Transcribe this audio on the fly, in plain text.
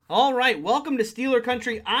All right, welcome to Steeler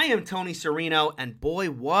Country. I am Tony Serino, and boy,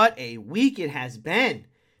 what a week it has been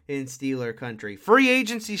in Steeler Country. Free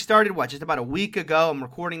agency started, just about a week ago. I'm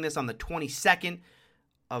recording this on the 22nd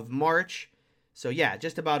of March. So yeah,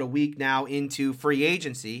 just about a week now into free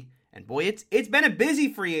agency. And boy, it's been a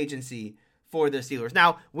busy free agency for the Steelers.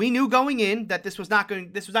 Now, we knew going in that this was not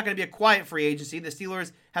going to be a quiet free agency. The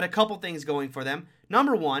Steelers had a couple things going for them.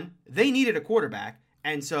 Number one, they needed a quarterback.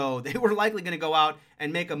 And so they were likely going to go out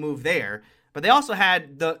and make a move there. But they also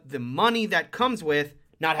had the money that comes with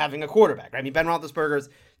not having a quarterback. Right? I mean, Ben Roethlisberger's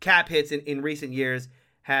cap hits in recent years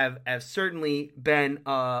have certainly been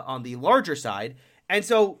on the larger side. And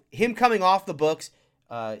so him coming off the books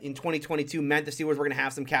in 2022 meant the Steelers were going to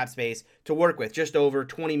have some cap space to work with. Just over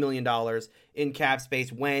 $20 million in cap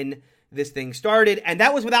space when this thing started. And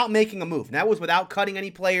that was without making a move. And that was without cutting any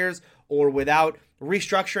players or without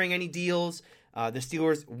restructuring any deals. The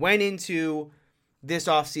Steelers went into this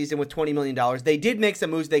offseason with $20 million. They did make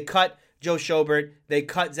some moves. They cut Joe Schobert. They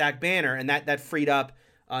cut Zach Banner, and that freed up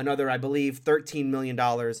another, I believe, $13 million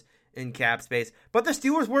in cap space. But the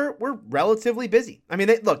Steelers were relatively busy. I mean,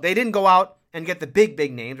 they didn't go out and get the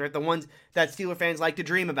big names, right? The ones that Steeler fans like to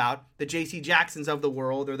dream about, the J.C. Jacksons of the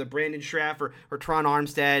world, or the Brandon Schaff or Tron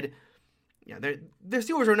Armstead. Yeah, the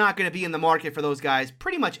Steelers are not going to be in the market for those guys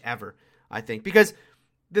pretty much ever, I think, because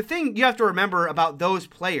the thing you have to remember about those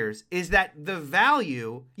players is that the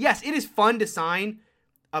value, yes, it is fun to sign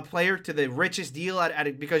a player to the richest deal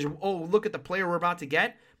because, look at the player we're about to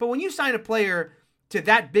get. But when you sign a player to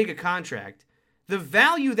that big a contract, the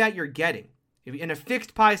value that you're getting in a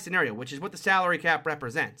fixed pie scenario, which is what the salary cap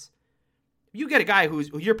represents, you get a guy who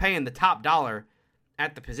you're paying the top dollar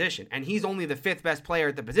at the position, and he's only the fifth best player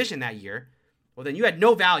at the position that year, well, then you had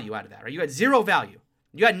no value out of that, right? You had zero value.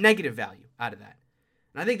 You had negative value out of that.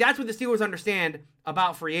 And I think that's what the Steelers understand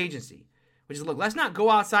about free agency, which is, look, let's not go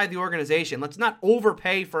outside the organization. Let's not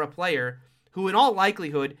overpay for a player who in all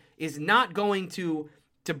likelihood is not going to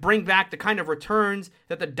bring back the kind of returns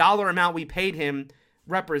that the dollar amount we paid him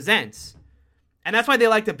represents. And that's why they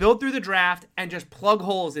like to build through the draft and just plug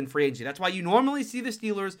holes in free agency. That's why you normally see the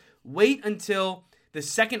Steelers wait until the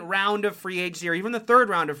second round of free agency or even the third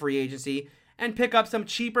round of free agency and pick up some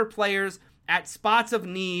cheaper players at spots of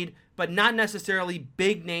need, but not necessarily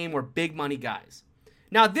big name or big money guys.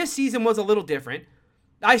 Now, this season was a little different.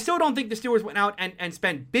 I still don't think the Steelers went out and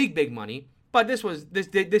spent big money, but this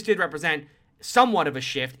did represent somewhat of a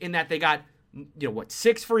shift in that they got,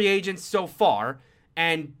 6 free agents so far,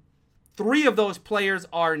 and 3 of those players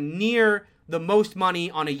are near the most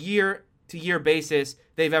money on a year-to-year basis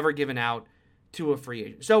they've ever given out to a free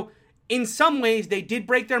agent. So, in some ways, they did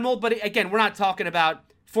break their mold, but again, we're not talking about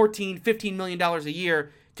 $14, $15 million a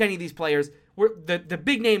year to any of these players. The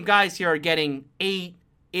big name guys here are getting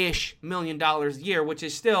 $8-ish million a year, which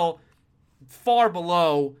is still far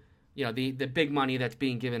below, the big money that's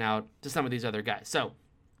being given out to some of these other guys. So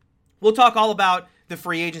we'll talk all about the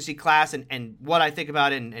free agency class and what I think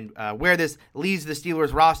about it and where this leaves the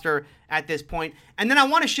Steelers roster at this point. And then I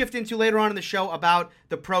want to shift into later on in the show about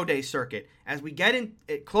the Pro Day circuit. As we get in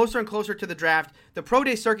closer and closer to the draft, the Pro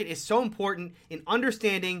Day circuit is so important in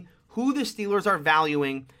understanding who the Steelers are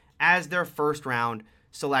valuing as their first round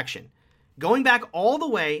selection. Going back all the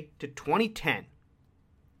way to 2010,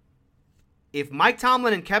 if Mike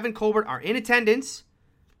Tomlin and Kevin Colbert are in attendance,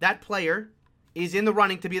 that player is in the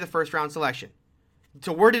running to be the first round selection.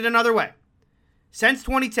 To word it another way, since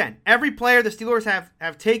 2010, every player the Steelers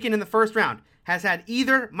have taken in the first round has had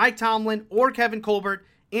either Mike Tomlin or Kevin Colbert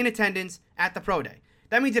in attendance at the Pro Day.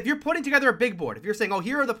 That means if you're putting together a big board, if you're saying,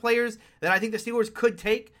 here are the players that I think the Steelers could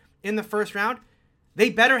take in the first round, they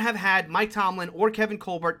better have had Mike Tomlin or Kevin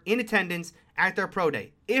Colbert in attendance at their Pro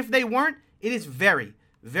Day. If they weren't, it is very,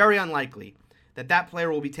 very unlikely that player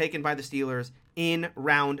will be taken by the Steelers in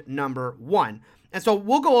round number 1. And so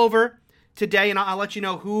we'll go over today, and I'll let you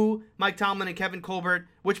know who Mike Tomlin and Kevin Colbert,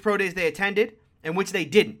 which Pro Days they attended and which they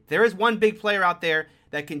didn't. There is one big player out there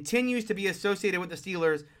that continues to be associated with the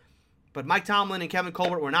Steelers, but Mike Tomlin and Kevin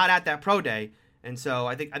Colbert were not at that Pro Day, and so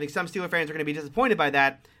I think some Steeler fans are going to be disappointed by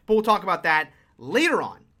that, but we'll talk about that later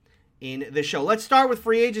on in the show. Let's start with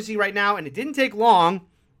free agency right now, and it didn't take long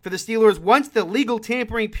for the Steelers, once the legal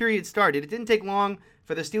tampering period started, it didn't take long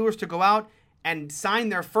for the Steelers to go out and sign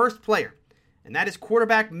their first player, and that is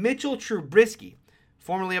quarterback Mitchell Trubisky,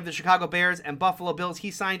 formerly of the Chicago Bears and Buffalo Bills. He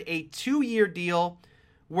signed a 2-year deal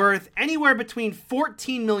worth anywhere between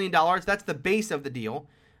 $14 million. That's the base of the deal.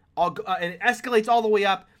 It escalates all the way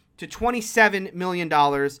up to $27 million.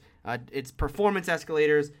 It's performance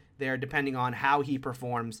escalators there depending on how he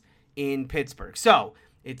performs in Pittsburgh. So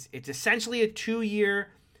it's essentially a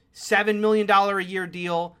 2-year, $7 million a year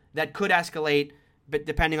deal that could escalate, but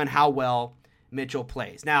depending on how well Mitchell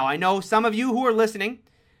plays. Now, I know some of you who are listening,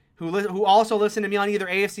 who also listen to me on either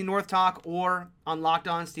AFC North Talk or on Locked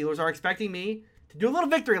On Steelers, are expecting me to do a little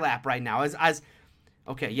victory lap right now.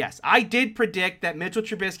 Okay, yes, I did predict that Mitchell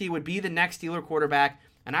Trubisky would be the next Steeler quarterback,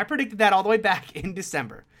 and I predicted that all the way back in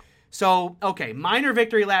December. So, okay, minor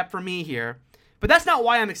victory lap for me here, but that's not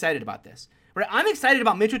why I'm excited about this. Right? I'm excited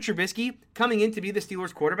about Mitchell Trubisky coming in to be the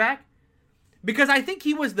Steelers quarterback because I think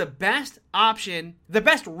he was the best option, the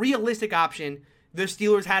best realistic option the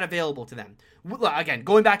Steelers had available to them. Again,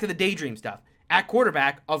 going back to the daydream stuff. At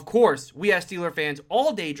quarterback, of course, we as Steeler fans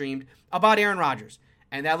all daydreamed about Aaron Rodgers.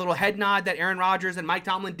 And that little head nod that Aaron Rodgers and Mike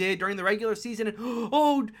Tomlin did during the regular season. And,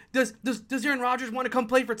 oh, does Aaron Rodgers want to come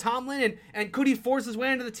play for Tomlin? And could he force his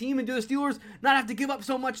way into the team and do the Steelers not have to give up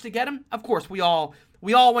so much to get him? Of course, we all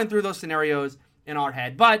went through those scenarios in our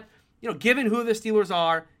head. But, given who the Steelers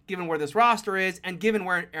are, given where this roster is, and given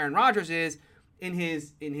where Aaron Rodgers is in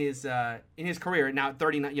his career, now at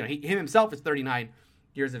 39, he himself is 39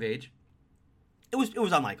 years of age, it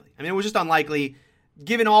was unlikely. I mean, it was just unlikely.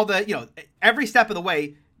 Given all the, every step of the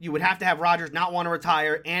way, you would have to have Rodgers not want to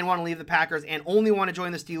retire and want to leave the Packers and only want to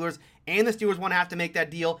join the Steelers, and the Steelers want to have to make that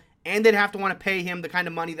deal, and they'd have to want to pay him the kind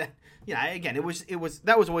of money that, again,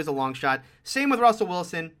 that was always a long shot. Same with Russell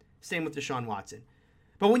Wilson, same with Deshaun Watson.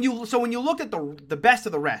 But when you looked at the best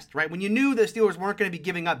of the rest, right, when you knew the Steelers weren't going to be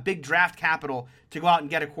giving up big draft capital to go out and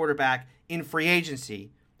get a quarterback in free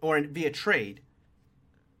agency or via trade,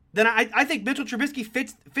 then I think Mitchell Trubisky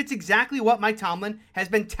fits exactly what Mike Tomlin has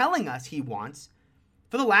been telling us he wants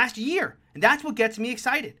for the last year. And that's what gets me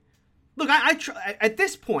excited. Look, at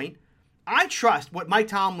this point, I trust what Mike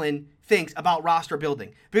Tomlin thinks about roster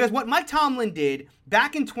building. Because what Mike Tomlin did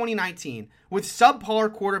back in 2019 with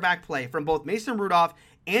subpar quarterback play from both Mason Rudolph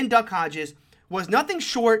and Duck Hodges was nothing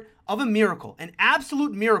short of a miracle, an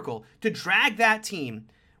absolute miracle, to drag that team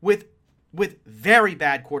with very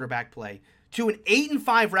bad quarterback play to an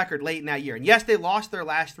 8-5 record late in that year. And yes, they lost their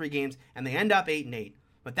last 3 games, and they end up 8-8.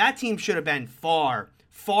 But that team should have been far,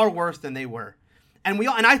 far worse than they were. And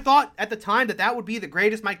I thought at the time that would be the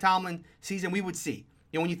greatest Mike Tomlin season we would see.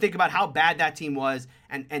 When you think about how bad that team was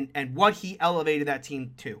and what he elevated that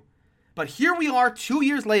team to. But here we are 2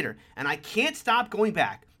 years later, and I can't stop going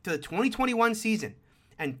back to the 2021 season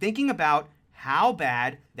and thinking about how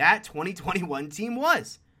bad that 2021 team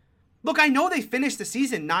was. Look, I know they finished the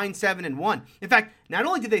season 9-7-1. In fact, not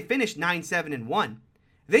only did they finish 9-7-1,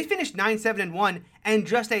 they finished 9-7-1 and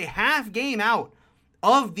just a half game out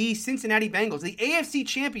of the Cincinnati Bengals, the AFC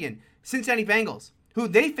champion Cincinnati Bengals, who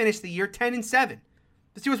they finished the year 10-7.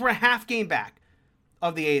 The Steelers were a half game back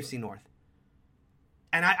of the AFC North.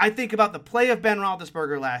 And I think about the play of Ben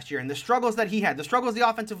Roethlisberger last year and the struggles that he had, the struggles the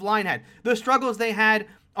offensive line had, the struggles they had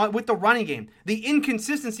with the running game, the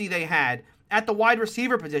inconsistency they had at the wide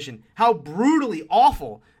receiver position, how brutally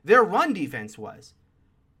awful their run defense was.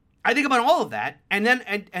 I think about all of that, and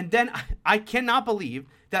then I cannot believe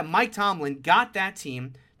that Mike Tomlin got that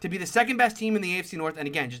team to be the second best team in the AFC North, and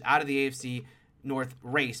again, just out of the AFC North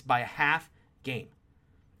race by a half game.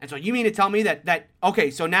 And so you mean to tell me that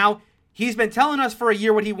okay, so now he's been telling us for a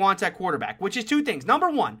year what he wants at quarterback, which is 2 things. Number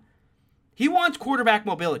 1, he wants quarterback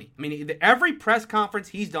mobility. I mean, every press conference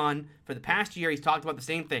he's done for the past year, he's talked about the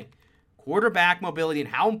same thing. Quarterback mobility and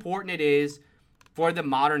how important it is for the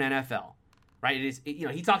modern NFL, right? It is,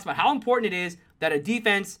 he talks about how important it is that a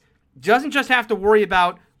defense doesn't just have to worry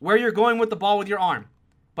about where you're going with the ball with your arm,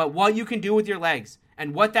 but what you can do with your legs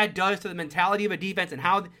and what that does to the mentality of a defense and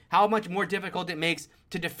how much more difficult it makes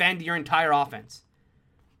to defend your entire offense.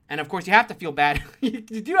 And of course, you have to feel bad. You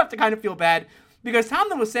do have to kind of feel bad because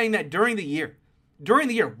Tomlin was saying that during the year,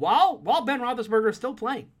 while Ben Roethlisberger is still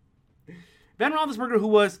playing. Ben Roethlisberger, who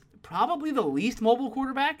was probably the least mobile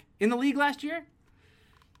quarterback in the league last year.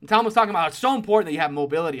 And Tom was talking about it's so important that you have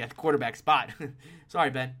mobility at the quarterback spot. Sorry,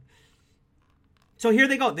 Ben. So here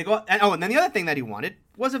they go. And then the other thing that he wanted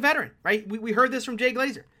was a veteran, right? We heard this from Jay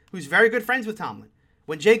Glazer, who's very good friends with Tomlin.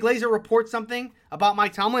 When Jay Glazer reports something about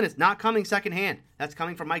Mike Tomlin, it's not coming secondhand. That's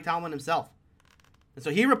coming from Mike Tomlin himself. And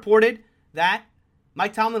so he reported that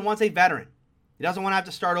Mike Tomlin wants a veteran. He doesn't want to have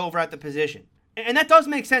to start over at the position. And that does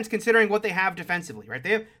make sense considering what they have defensively, right?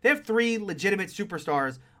 They have 3 legitimate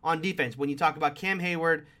superstars on defense when you talk about Cam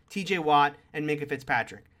Hayward, TJ Watt, and Minkah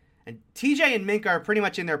Fitzpatrick. And TJ and Minkah are pretty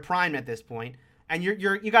much in their prime at this point. And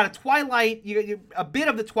you got a bit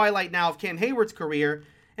of the twilight now of Cam Hayward's career.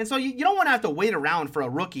 And so you don't want to have to wait around for a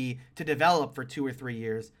rookie to develop for 2 or 3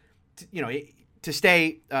 years, to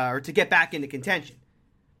stay or to get back into contention.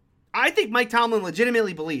 I think Mike Tomlin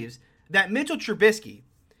legitimately believes that Mitchell Trubisky,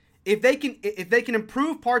 if they can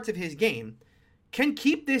improve parts of his game, can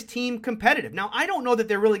keep this team competitive. Now, I don't know that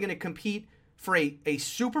they're really going to compete for a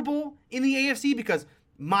Super Bowl in the AFC because,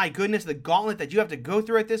 my goodness, the gauntlet that you have to go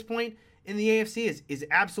through at this point in the AFC is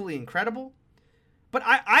absolutely incredible. But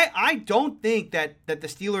I don't think that the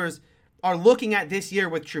Steelers are looking at this year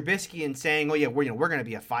with Trubisky and saying, oh yeah, we're going to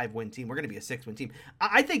be a 5-win team, we're going to be a 6-win team.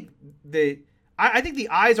 I think the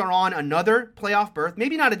eyes are on another playoff berth,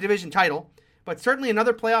 maybe not a division title, but certainly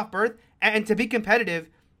another playoff berth, and to be competitive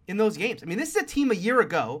in those games. I mean, this is a team a year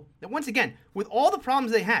ago that, once again, with all the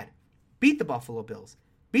problems they had, beat the Buffalo Bills,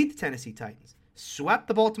 beat the Tennessee Titans, swept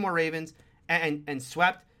the Baltimore Ravens, and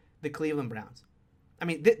swept the Cleveland Browns. I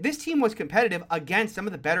mean, this team was competitive against some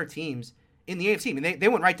of the better teams in the AFC. I mean, they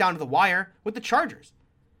went right down to the wire with the Chargers.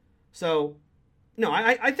 So, no,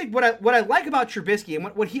 I think what I like about Trubisky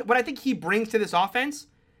and what I think he brings to this offense,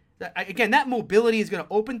 again, that mobility is going to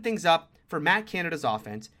open things up for Matt Canada's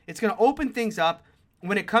offense. It's going to open things up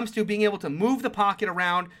when it comes to being able to move the pocket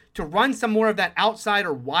around, to run some more of that outside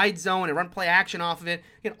or wide zone and run play action off of it.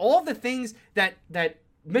 Again, all of the things that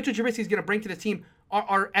Mitchell Trubisky is going to bring to this team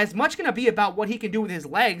are as much going to be about what he can do with his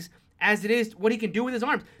legs as it is what he can do with his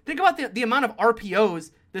arms. Think about the amount of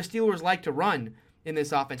RPOs the Steelers like to run in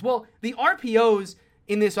this offense. Well, the RPOs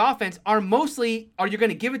in this offense are mostly, are you going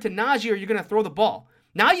to give it to Najee or are you going to throw the ball?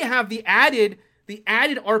 Now you have the added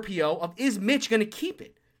RPO of, is Mitch going to keep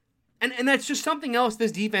it? And that's just something else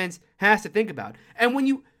this defense has to think about. And when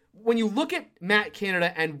you look at Matt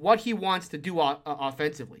Canada and what he wants to do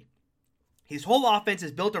offensively, his whole offense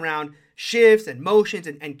is built around shifts and motions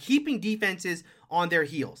and keeping defenses on their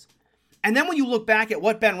heels. And then when you look back at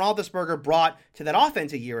what Ben Roethlisberger brought to that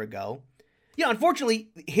offense a year ago, unfortunately,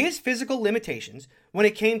 his physical limitations when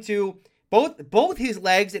it came to both his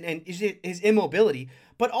legs and his immobility,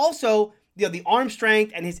 but also the arm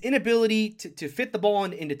strength and his inability to fit the ball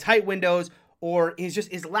into tight windows, or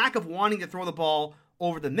his lack of wanting to throw the ball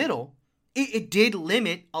over the middle, it did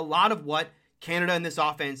limit a lot of what Canada in this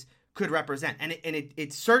offense could represent. And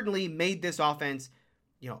it certainly made this offense,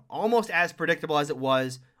 almost as predictable as it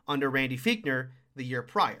was under Randy Fichtner the year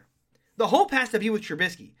prior. The hope has to be with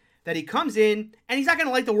Trubisky, that he comes in and he's not going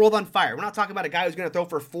to light the world on fire. We're not talking about a guy who's going to throw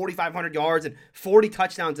for 4,500 yards and 40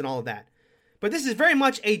 touchdowns and all of that. But this is very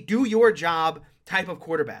much a do-your-job type of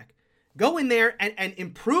quarterback. Go in there and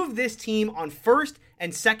improve this team on first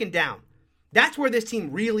and second down. That's where this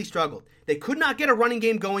team really struggled. They could not get a running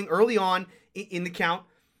game going early on in the count.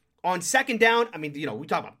 On second down, I mean, we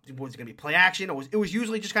talk about, was it going to be play action? It was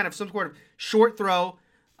usually just kind of some sort of short throw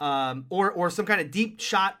or some kind of deep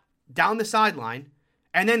shot down the sideline.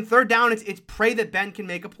 And then third down, it's pray that Ben can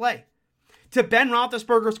make a play. To Ben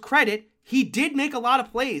Roethlisberger's credit, he did make a lot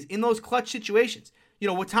of plays in those clutch situations.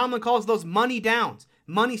 What Tomlin calls those money downs,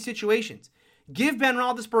 money situations. Give Ben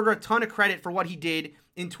Roethlisberger a ton of credit for what he did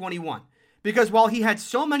in 21. Because while he had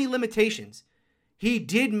so many limitations, he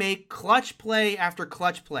did make clutch play after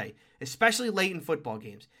clutch play, especially late in football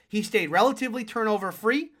games. He stayed relatively turnover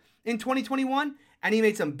free in 2021, and he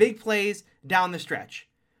made some big plays down the stretch.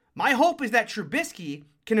 My hope is that Trubisky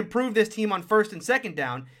can improve this team on first and second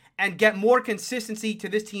down and get more consistency to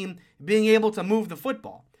this team being able to move the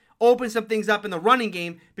football. Open some things up in the running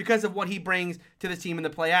game because of what he brings to this team in the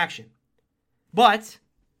play action. But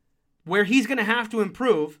where he's going to have to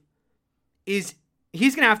improve is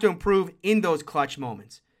he's going to have to improve in those clutch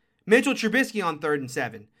moments. Mitchell Trubisky on 3rd and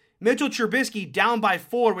 7. Mitchell Trubisky down by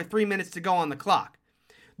 4 with 3 minutes to go on the clock.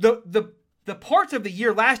 The parts of the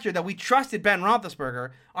year last year that we trusted Ben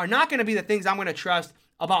Roethlisberger are not going to be the things I'm going to trust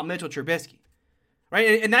about Mitchell Trubisky,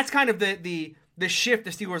 right? And that's kind of the shift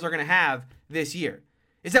the Steelers are going to have this year.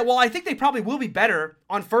 Is that, well, I think they probably will be better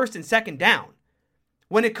on first and second down.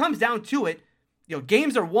 When it comes down to it,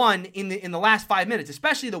 games are won in the last 5 minutes,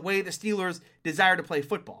 especially the way the Steelers desire to play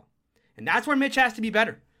football, and that's where Mitch has to be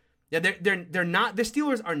better. They're not. The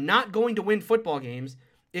Steelers are not going to win football games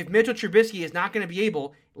if Mitchell Trubisky is not going to be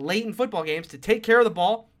able, late in football games, to take care of the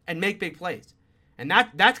ball and make big plays. And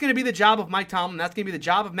that's going to be the job of Mike Tomlin. That's going to be the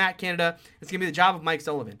job of Matt Canada. It's going to be the job of Mike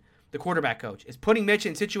Sullivan, the quarterback coach, is putting Mitch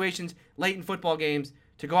in situations late in football games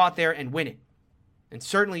to go out there and win it. And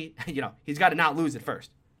certainly, he's got to not lose at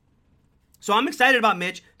first. So I'm excited about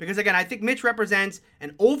Mitch because, again, I think Mitch represents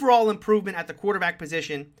an overall improvement at the quarterback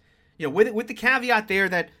position. With the caveat there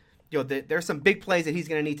that there's some big plays that he's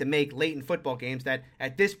going to need to make late in football games that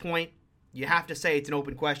at this point, you have to say it's an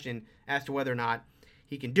open question as to whether or not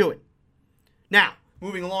he can do it. Now,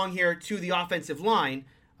 moving along here to the offensive line,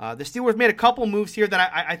 the Steelers made a couple moves here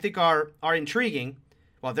that I think are intriguing.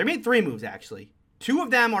 Well, they made 3 moves, actually. 2 of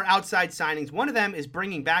them are outside signings. One of them is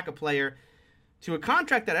bringing back a player to a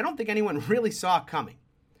contract that I don't think anyone really saw coming.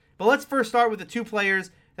 But let's first start with the 2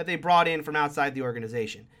 players that they brought in from outside the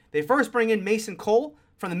organization. They first bring in Mason Cole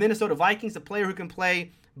from the Minnesota Vikings, a player who can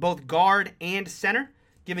play both guard and center,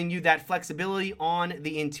 giving you that flexibility on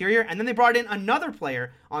the interior. And then they brought in another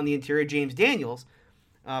player on the interior, James Daniels,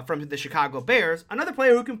 from the Chicago Bears, another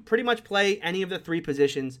player who can pretty much play any of the three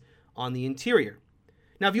positions on the interior.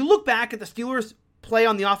 Now, if you look back at the Steelers' play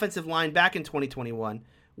on the offensive line back in 2021,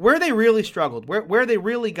 where they really struggled, where they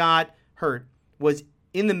really got hurt was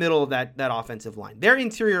in the middle of that offensive line. Their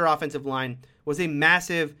interior offensive line was a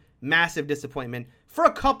massive, massive disappointment for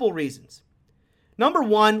a couple reasons. Number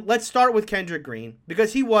one, let's start with Kendrick Green,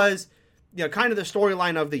 because he was, kind of the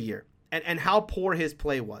storyline of the year and how poor his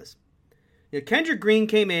play was. Kendrick Green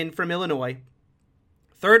came in from Illinois,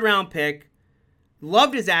 third-round pick,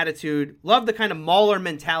 loved his attitude, loved the kind of mauler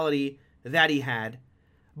mentality that he had.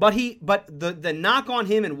 But the knock on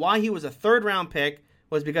him and why he was a third-round pick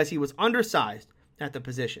was because he was undersized at the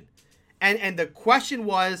position. And the question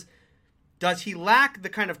was, does he lack the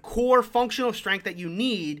kind of core functional strength that you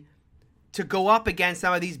need to go up against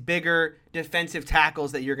some of these bigger defensive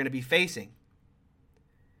tackles that you're going to be facing?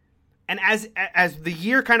 And as the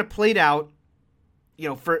year kind of played out,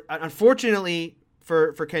 unfortunately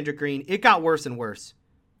for Kendrick Green, it got worse and worse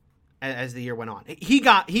as the year went on.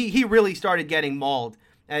 He really started getting mauled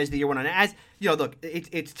as the year went on. As look,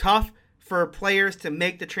 it's tough for players to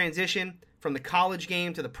make the transition from the college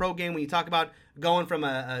game to the pro game when you talk about going from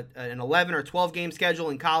an 11 or 12 game schedule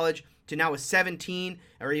in college to now a 17,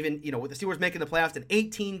 or even, with the Steelers making the playoffs, an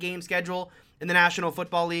 18 game schedule in the National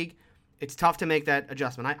Football League. It's tough to make that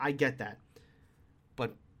adjustment. I get that.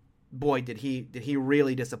 But boy, did he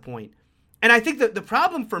really disappoint. And I think that the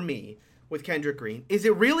problem for me with Kendrick Green is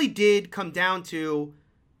it really did come down to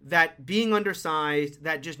that being undersized,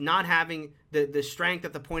 that just not having the strength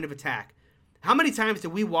at the point of attack. How many times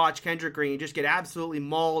did we watch Kendrick Green just get absolutely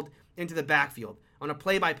mauled into the backfield on a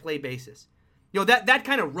play-by-play basis? That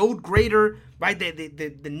kind of road grader, right?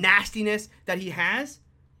 The nastiness that he has.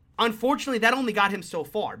 Unfortunately, that only got him so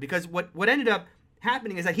far, because what ended up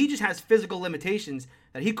happening is that he just has physical limitations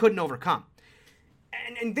that he couldn't overcome.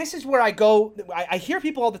 And this is where I go. I hear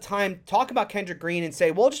people all the time talk about Kendrick Green and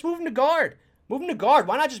say, well, just move him to guard. Move him to guard.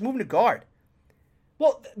 Why not just move him to guard?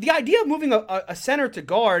 Well, the idea of moving a center to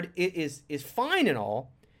guard is fine and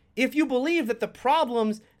all if you believe that the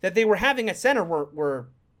problems that they were having at center were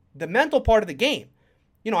the mental part of the game.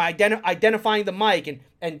 Identifying the mic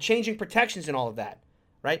and changing protections and all of that,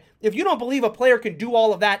 right? If you don't believe a player can do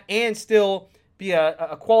all of that and still be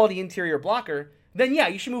a quality interior blocker, then yeah,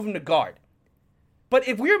 you should move him to guard. But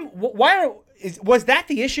if was that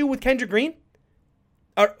the issue with Kendrick Green?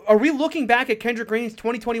 Are we looking back at Kendrick Green's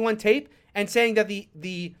 2021 tape and saying that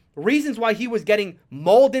the reasons why he was getting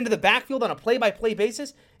mauled into the backfield on a play-by-play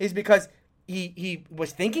basis is because he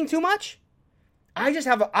was thinking too much? I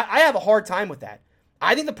have a hard time with that.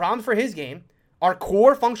 I think the problems for his game are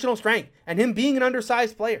core functional strength and him being an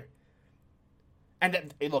undersized player.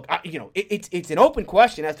 And look, it's an open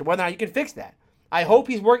question as to whether or not you can fix that. I hope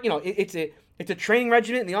he's working. It's a training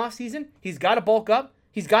regimen in the offseason. He's got to bulk up.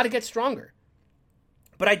 He's got to get stronger.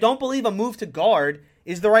 But I don't believe a move to guard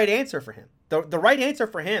is the right answer for him. The right answer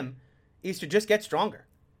for him is to just get stronger.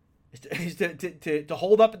 Is to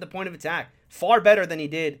hold up at the point of attack far better than he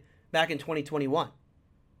did back in 2021.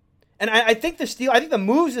 And I think the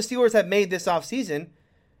moves the Steelers have made this offseason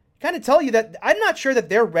kind of tell you that I'm not sure that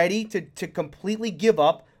they're ready to completely give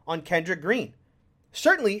up on Kendrick Green.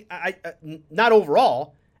 Certainly, not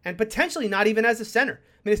overall, and potentially not even as a center.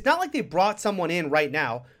 I mean, it's not like they brought someone in right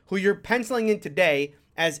now who you're penciling in today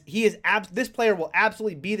as this player will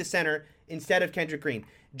absolutely be the center instead of Kendrick Green.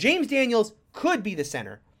 James Daniels could be the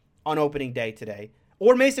center on opening day today,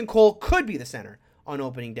 or Mason Cole could be the center on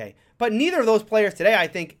opening day. But neither of those players today, I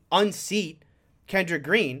think, unseat Kendrick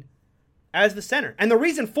Green as the center. And the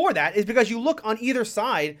reason for that is because you look on either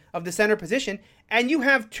side of the center position and you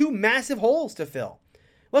have two massive holes to fill.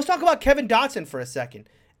 Let's talk about Kevin Dotson for a second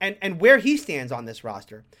and where he stands on this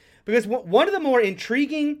roster. Because one of the more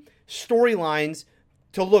intriguing storylines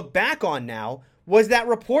to look back on now was that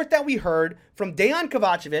report that we heard from Dejan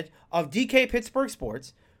Kovacevic of DK Pittsburgh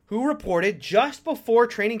Sports, who reported just before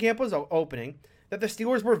training camp was opening that the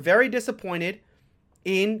Steelers were very disappointed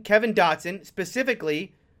in Kevin Dotson,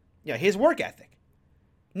 specifically his work ethic.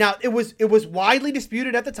 Now, it was widely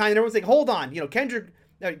disputed at the time. Everyone's like, hold on,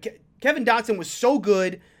 Kevin Dotson was so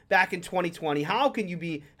good back in 2020. How can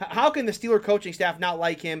the Steeler coaching staff not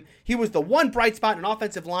like him? He was the one bright spot in an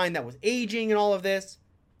offensive line that was aging and all of this.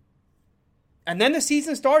 And then the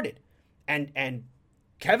season started. And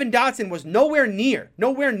Kevin Dotson was nowhere near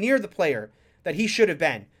the player that he should have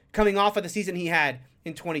been coming off of the season he had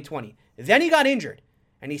in 2020. Then he got injured.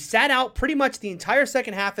 and he sat out pretty much the entire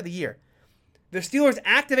second half of the year. The Steelers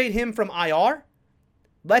activate him from IR,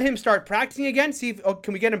 let him start practicing again, see if,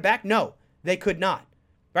 can we get him back? No, they could not.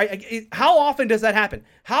 Right? How often does that happen?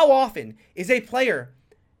 How often is a player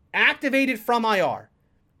activated from IR,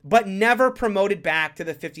 but never promoted back to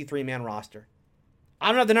the 53-man roster? I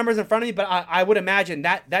don't have the numbers in front of me, but I would imagine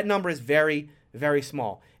that number is very, very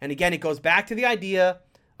small. And again, it goes back to the idea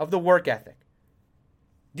of the work ethic.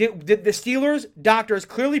 The Steelers doctors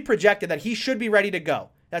clearly projected that he should be ready to go.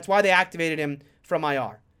 That's why they activated him from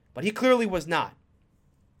IR. But he clearly was not.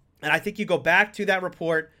 And I think you go back to that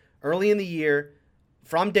report early in the year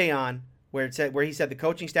from Deion, where he said the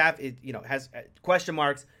coaching staff has question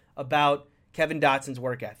marks about Kevin Dotson's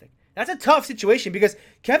work ethic. That's a tough situation because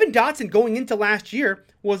Kevin Dotson going into last year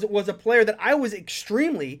was a player that I was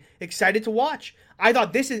extremely excited to watch. I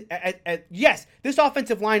thought this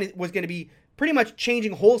offensive line was going to be pretty much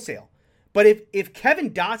changing wholesale. But if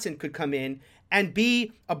Kevin Dotson could come in and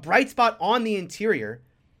be a bright spot on the interior,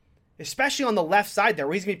 especially on the left side there,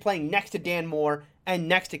 where he's going to be playing next to Dan Moore and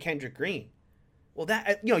next to Kendrick Green. Well,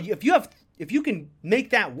 that if you can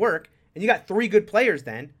make that work, and you got three good players,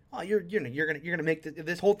 then you're gonna make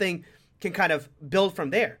this whole thing can kind of build from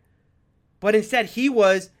there. But instead, he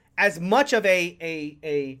was as much of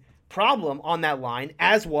a problem on that line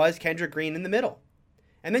as was Kendrick Green in the middle.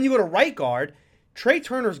 And then you go to right guard. Trey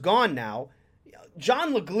Turner's gone now.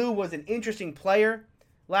 John LeGlue was an interesting player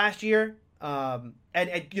last year. And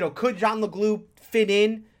could John LeGlue fit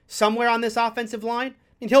in somewhere on this offensive line?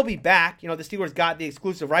 And he'll be back. The Steelers got the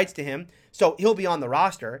exclusive rights to him, so he'll be on the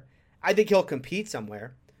roster. I think he'll compete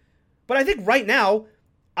somewhere. But I think right now,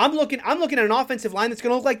 I'm looking at an offensive line that's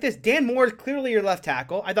going to look like this. Dan Moore is clearly your left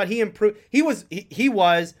tackle. I thought he improved. He was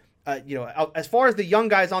as far as the young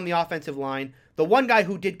guys on the offensive line, the one guy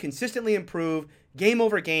who did consistently improve game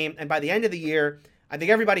over game. And by the end of the year, I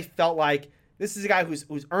think everybody felt like this is a guy who's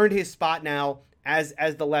earned his spot now as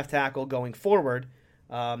the left tackle going forward.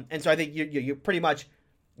 And so I think you pretty much,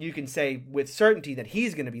 you can say with certainty that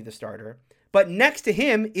he's going to be the starter. But next to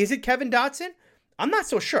him, is it Kevin Dotson? I'm not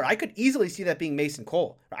so sure. I could easily see that being Mason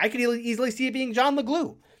Cole. I could easily see it being John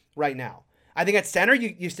LeGlue right now. I think at center,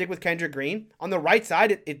 you stick with Kendrick Green. On the right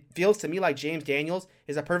side, it feels to me like James Daniels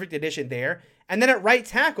is a perfect addition there. And then at right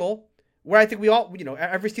tackle, where I think we all,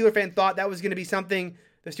 every Steeler fan thought that was going to be something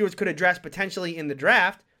the Steelers could address potentially in the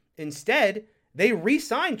draft. Instead, they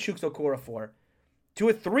re-signed Chuks Okorafor to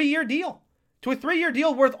a 3-year deal.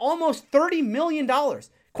 Worth almost $30 million.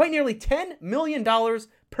 Quite nearly $10 million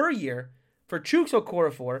per year for Chuks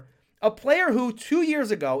Okorafor, a player who 2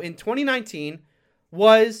 years ago in 2019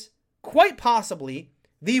 was quite possibly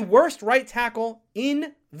the worst right tackle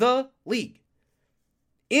in the league.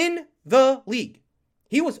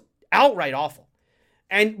 He was outright awful.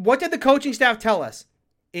 And what did the coaching staff tell us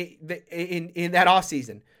in that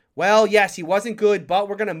offseason? Well, yes, he wasn't good, but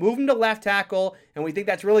we're going to move him to left tackle, and we think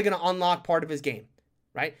that's really going to unlock part of his game,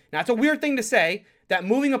 right? Now, it's a weird thing to say, that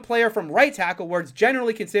moving a player from right tackle, where it's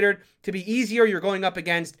generally considered to be easier, you're going up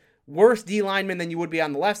against worse D linemen than you would be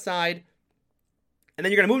on the left side, and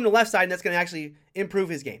then you're going to move him to the left side, and that's going to actually improve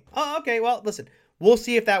his game. Oh, okay, well, listen, we'll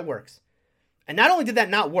see if that works. And not only did that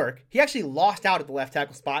not work, he actually lost out at the left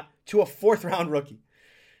tackle spot to a 4th-round rookie.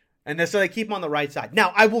 And so they keep him on the right side.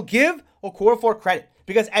 Now, I will give Okorafor credit,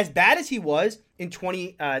 because as bad as he was in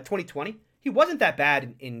 2020, he wasn't that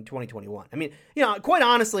bad in 2021. I mean, quite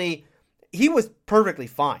honestly, he was perfectly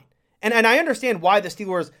fine. And I understand why the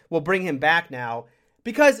Steelers will bring him back now,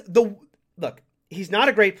 because he's not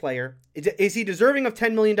a great player. Is he deserving of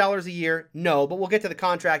 $10 million a year? No, but we'll get to the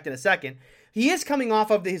contract in a second. He is coming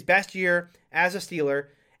off of his best year as a Steeler,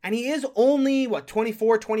 and he is only,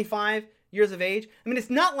 24, 25 years of age? I mean, it's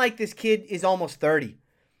not like this kid is almost 30.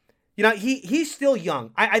 He's still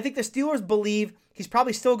young. I think the Steelers believe he's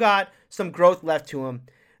probably still got some growth left to him.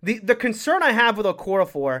 The concern I have with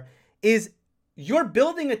Okorafor is you're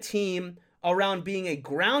building a team around being a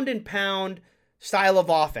ground and pound style of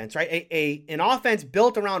offense, right? An offense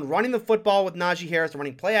built around running the football with Najee Harris and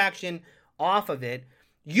running play action off of it.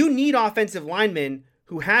 You need offensive linemen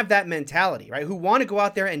who have that mentality, right? Who want to go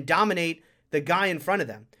out there and dominate the guy in front of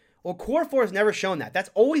them. Well, Okorafor has never shown that.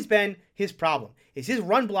 That's always been his problem. It's his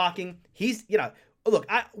run blocking. He's,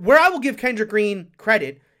 where I will give Kendrick Green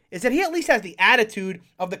credit is that he at least has the attitude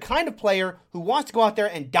of the kind of player who wants to go out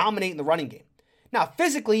there and dominate in the running game. Now,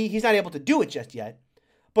 physically, he's not able to do it just yet.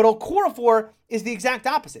 But Okorafor is the exact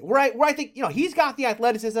opposite. Where I think, he's got the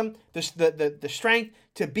athleticism, the strength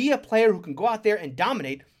to be a player who can go out there and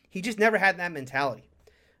dominate. He just never had that mentality.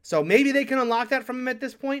 So maybe they can unlock that from him at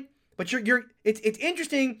this point. But it's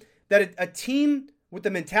interesting that a team with the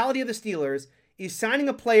mentality of the Steelers is signing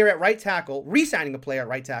a player at right tackle, re-signing a player at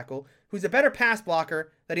right tackle, who's a better pass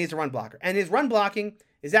blocker than he is a run blocker. And his run blocking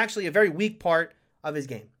is actually a very weak part of his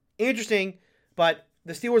game. Interesting, but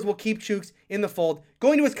the Steelers will keep Chuks in the fold.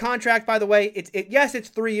 Going to his contract, by the way, yes, it's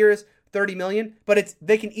 3 years, $30 million, but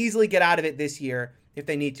they can easily get out of it this year if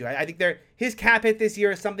they need to. I think his cap hit this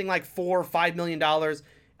year is something like $4 or $5 million.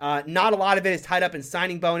 Not a lot of it is tied up in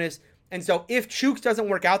signing bonus. And so if Chuks doesn't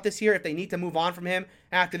work out this year, if they need to move on from him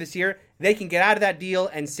after this year, they can get out of that deal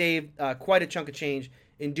and save quite a chunk of change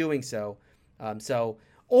in doing so. So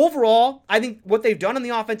overall, I think what they've done on the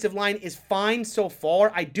offensive line is fine so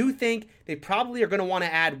far. I do think they probably are going to want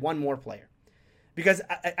to add one more player because,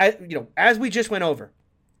 as we just went over,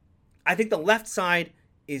 I think the left side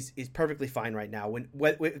is perfectly fine right now.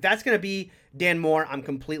 If that's going to be Dan Moore, I'm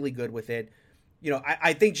completely good with it.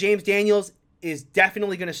 I think James Daniels is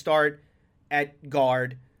definitely going to start at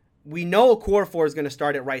guard. We know Okorafor is going to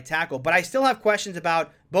start at right tackle, but I still have questions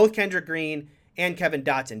about both Kendrick Green and Kevin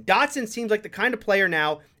Dotson. Dotson seems like the kind of player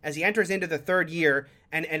now, as he enters into the third year,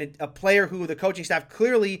 and a player who the coaching staff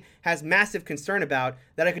clearly has massive concern about,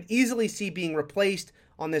 that I could easily see being replaced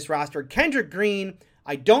on this roster. Kendrick Green,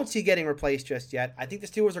 I don't see getting replaced just yet. I think the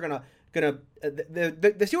Steelers are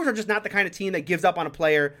the Steelers are just not the kind of team that gives up on a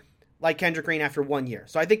player like Kendrick Green after 1 year.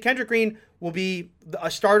 So I think Kendrick Green will be a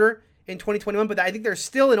starter in 2021, but I think there's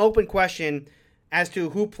still an open question as to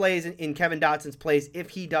who plays in Kevin Dotson's place if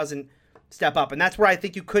he doesn't step up. And that's where I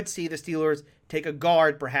think you could see the Steelers take a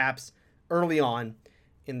guard perhaps early on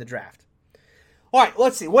in the draft. All right,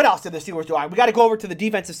 let's see. What else did the Steelers do? We got to go over to the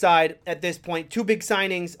defensive side at this point. 2 big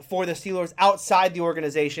signings for the Steelers outside the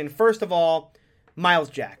organization. First of all, Myles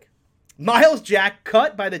Jack. Myles Jack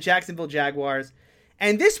cut by the Jacksonville Jaguars.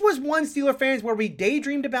 And this was one, Steeler fans, where we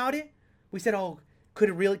daydreamed about it. We said, "Oh, could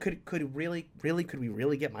we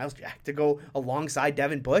really get Myles Jack to go alongside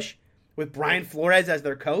Devin Bush with Brian Flores as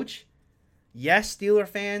their coach?" Yes, Steeler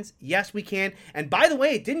fans, yes, we can. And by the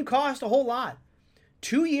way, it didn't cost a whole lot.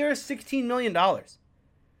 2 years, $16 million. $8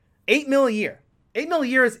 million a year. $8 million a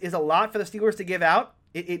year is a lot for the Steelers to give out.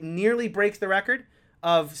 It nearly breaks the record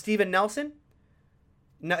of Steven Nelson.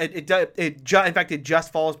 No, in fact, it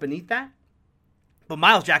just falls beneath that. But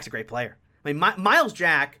Myles Jack's a great player. I mean, Myles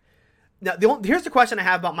Jack. Now, here's the question I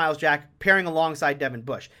have about Myles Jack pairing alongside Devin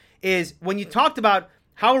Bush is when you talked about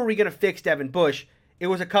how are we going to fix Devin Bush, it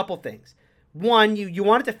was a couple things. One, you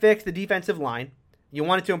wanted to fix the defensive line. You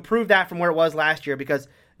wanted to improve that from where it was last year because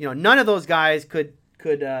none of those guys could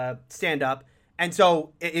stand up, and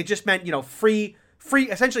so it just meant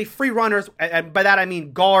essentially free runners, and by that I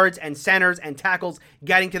mean guards and centers and tackles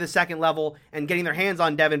getting to the second level and getting their hands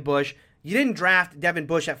on Devin Bush. You didn't draft Devin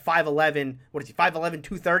Bush at 5'11". What is he? 5'11",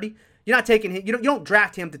 230. You're not taking him. You don't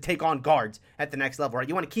draft him to take on guards at the next level, right?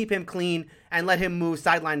 You want to keep him clean and let him move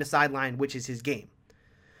sideline to sideline, which is his game.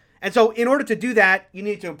 And so in order to do that, you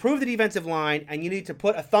need to improve the defensive line, and you need to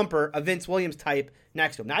put a thumper, a Vince Williams type,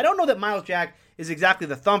 next to him. Now, I don't know that Myles Jack is exactly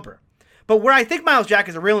the thumper, but where I think Myles Jack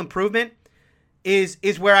is a real improvement is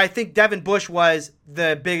where I think Devin Bush was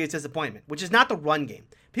the biggest disappointment, which is not the run game.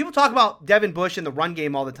 People talk about Devin Bush in the run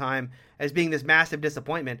game all the time as being this massive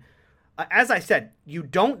disappointment. As I said, you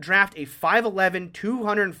don't draft a 5'11",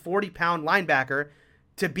 240-pound linebacker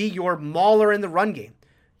to be your mauler in the run game.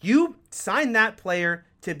 You sign that player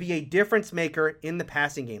to be a difference maker in the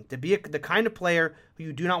passing game, to be the kind of player who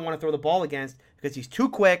you do not want to throw the ball against because he's too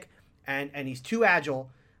quick and he's too agile.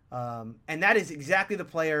 And that is exactly the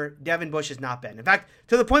player Devin Bush has not been. In fact,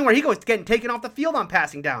 to the point where he goes getting taken off the field on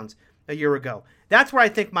passing downs a year ago. That's where I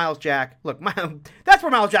think Myles Jack, that's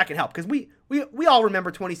where Myles Jack can help because we all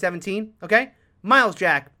remember 2017, okay? Myles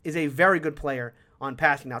Jack is a very good player on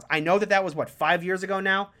passing downs. I know that was, 5 years ago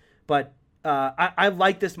now, but I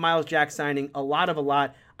like this Myles Jack signing a lot.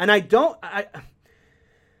 And I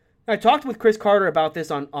talked with Chris Carter about this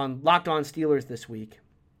on Locked On Steelers this week,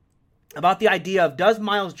 about the idea of does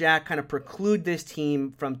Myles Jack kind of preclude this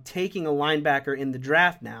team from taking a linebacker in the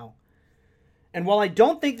draft now? And while I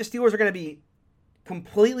don't think the Steelers are going to be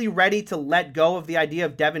completely ready to let go of the idea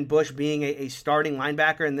of Devin Bush being a starting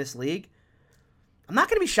linebacker in this league, I'm not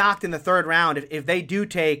going to be shocked in the third round if they do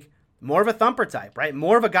take more of a thumper type, right?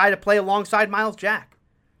 More of a guy to play alongside Myles Jack.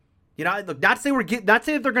 Look, not to say that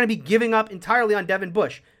they're going to be giving up entirely on Devin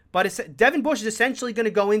Bush, but Devin Bush is essentially going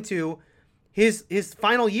to go into his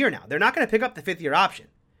final year now. They're not going to pick up the fifth-year option.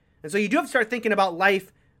 And so you do have to start thinking about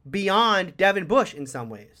life beyond Devin Bush in some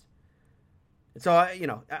ways. And so,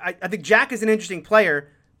 I think Jack is an interesting player,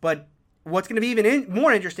 but what's going to be even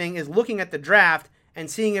more interesting is looking at the draft and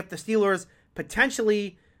seeing if the Steelers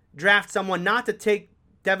potentially draft someone not to take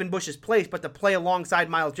Devin Bush's place, but to play alongside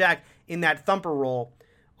Myles Jack in that thumper role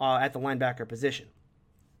at the linebacker position.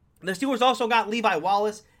 The Steelers also got Levi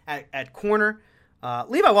Wallace at corner.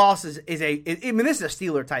 Levi Wallace is this is a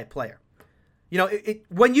Steeler type player.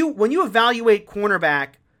 When you evaluate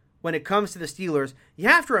cornerback when it comes to the Steelers, you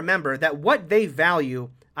have to remember that what they value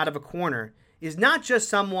out of a corner is not just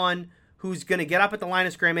someone who's going to get up at the line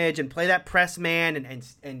of scrimmage and play that press man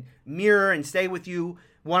and mirror and stay with you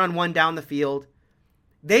one-on-one down the field.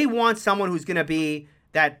 They want someone who's going to be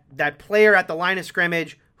that player at the line of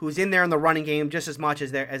scrimmage who's in there in the running game just as much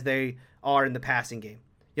as they are in the passing game.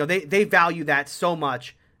 They value that so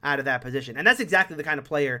much out of that position. And that's exactly the kind of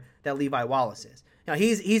player that Levi Wallace is.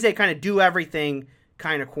 He's a kind of do-everything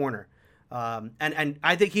kind of corner. And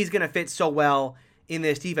I think he's going to fit so well in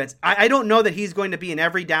this defense. I don't know that he's going to be an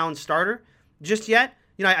every down starter just yet.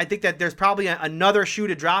 I think that there's probably another shoe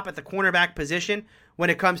to drop at the cornerback position when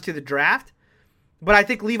it comes to the draft. But I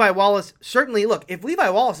think Levi Wallace, certainly, look, if Levi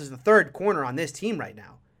Wallace is the third corner on this team right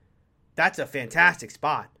now, that's a fantastic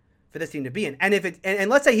spot for this team to be in. And and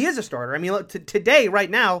let's say he is a starter. I mean, look, today, right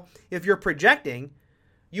now, if you're projecting,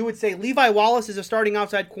 you would say Levi Wallace is a starting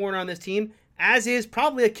outside corner on this team, as is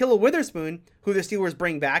probably Ahkello Witherspoon, who the Steelers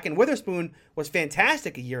bring back. And Witherspoon was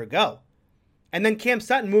fantastic a year ago. And then Cam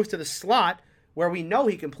Sutton moves to the slot, where we know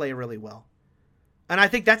he can play really well. And I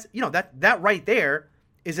think that's, that right there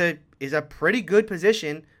is a pretty good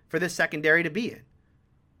position for this secondary to be in.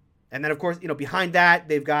 And then, of course, behind that,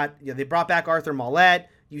 they've got, they brought back Arthur Maulet.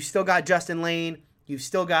 You still got Justin Lane. You've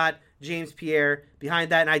still got James Pierre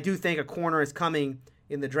behind that. And I do think a corner is coming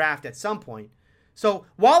in the draft at some point. So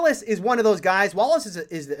Wallace is one of those guys. Wallace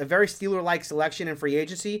is a very Steeler-like selection in free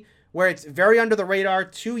agency, where it's very under the radar,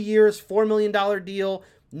 2 years, $4 million deal.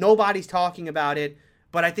 Nobody's talking about it.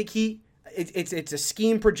 But I think it's a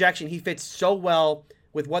scheme projection. He fits so well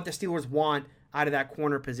with what the Steelers want out of that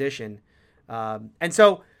corner position. And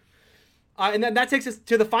then that takes us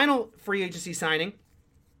to the final free agency signing,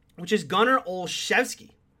 which is Gunnar Olszewski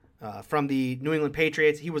from the New England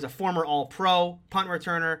Patriots. He was a former All-Pro punt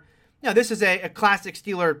returner. This is a classic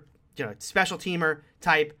Steeler special teamer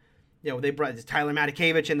type. They brought Tyler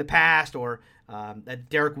Matakevich in the past, or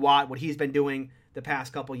Derek Watt, what he's been doing the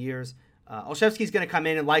past couple years. Olszewski's going to come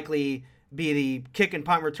in and likely be the kick and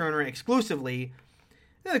punt returner exclusively.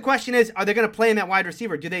 The question is, are they going to play him at wide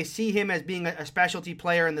receiver? Do they see him as being a specialty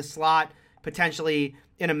player in the slot, potentially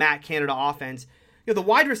in a Matt Canada offense? The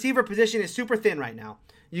wide receiver position is super thin right now.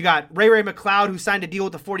 You got Ray McCloud, who signed a deal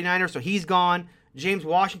with the 49ers, so he's gone. James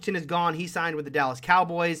Washington is gone. He signed with the Dallas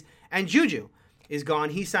Cowboys. And Juju is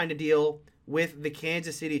gone. He signed a deal with the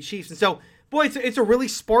Kansas City Chiefs. And so, boy, it's a really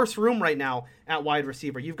sparse room right now at wide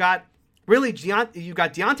receiver. You've got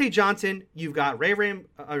Deontay Johnson. You've got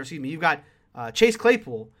you've got Chase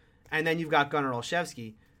Claypool, and then you've got Gunnar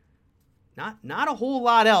Olszewski. Not a whole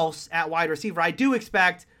lot else at wide receiver. I do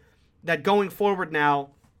expect that going forward now,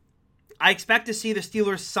 I expect to see the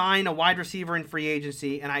Steelers sign a wide receiver in free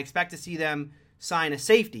agency, and I expect to see them sign a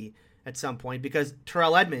safety at some point, because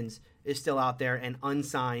Terrell Edmunds is still out there and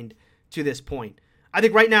unsigned to this point. I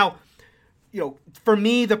think right now, for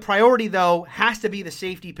me, the priority, though, has to be the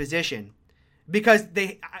safety position, because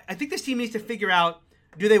I think this team needs to figure out,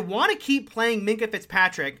 do they want to keep playing Minkah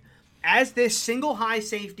Fitzpatrick as this single high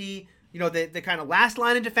safety, the kind of last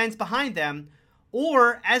line of defense behind them,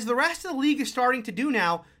 or as the rest of the league is starting to do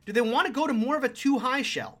now, do they want to go to more of a two high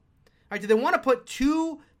shell? Right? Do they want to put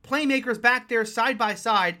two playmakers back there side by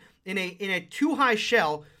side in a two high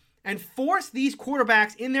shell and force these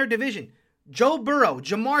quarterbacks in their division? Joe Burrow,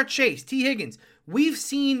 Jamar Chase, T. Higgins. We've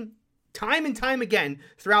seen time and time again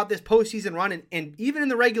throughout this postseason run and even in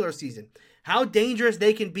the regular season how dangerous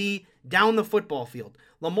they can be down the football field.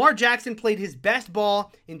 Lamar Jackson played his best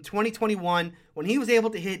ball in 2021 when he was able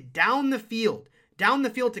to hit down the field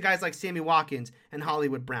to guys like Sammy Watkins and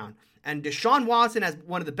Hollywood Brown. And Deshaun Watson has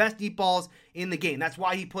one of the best deep balls in the game. That's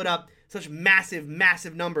why he put up such massive,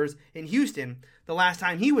 massive numbers in Houston the last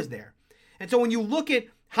time he was there. And so when you look at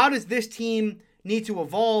how does this team need to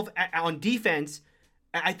evolve on defense,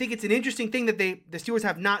 I think it's an interesting thing that the Steelers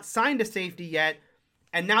have not signed a safety yet.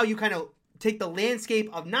 And now you kind of take the landscape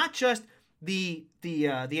of not just the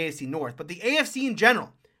AFC North, but the AFC in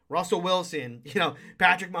general. Russell Wilson,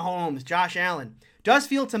 Patrick Mahomes, Josh Allen. Does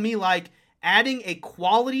feel to me like adding a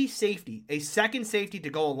quality safety, a second safety to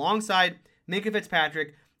go alongside Minkah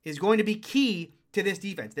Fitzpatrick, is going to be key to this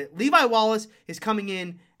defense. That Levi Wallace is coming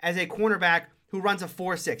in as a cornerback who runs a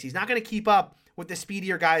 4.6. He's not going to keep up with the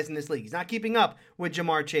speedier guys in this league. He's not keeping up with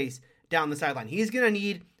Jamar Chase down the sideline. He's going to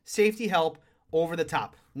need safety help over the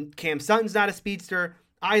top. Cam Sutton's not a speedster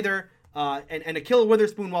either. And Ahkello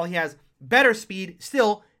Witherspoon, while he has better speed,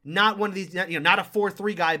 still not one of these, not a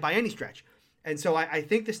 4.3 guy by any stretch. And so I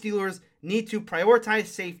think the Steelers need to prioritize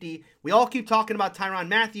safety. We all keep talking about Tyrann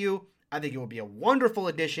Mathieu. I think it would be a wonderful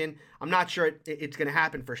addition. I'm not sure it's going to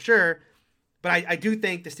happen for sure, but I do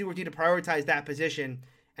think the Steelers need to prioritize that position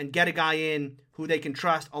and get a guy in who they can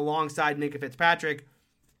trust alongside Minkah Fitzpatrick.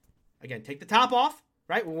 Again, take the top off,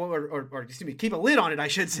 right? Or excuse me, keep a lid on it, I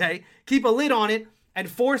should say. Keep a lid on it and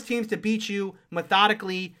force teams to beat you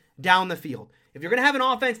methodically down the field. If you're going to have an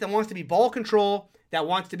offense that wants to be ball control, that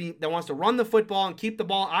wants to run the football and keep the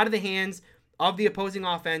ball out of the hands of the opposing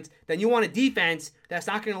offense, then you want a defense that's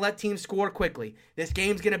not going to let teams score quickly. This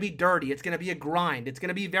game's going to be dirty. It's going to be a grind. It's going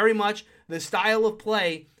to be very much the style of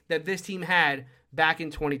play that this team had back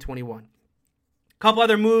in 2021. A couple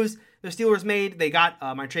other moves the Steelers made. They got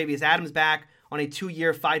Montravius Adams back on a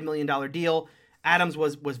 2-year, $5 million deal. Adams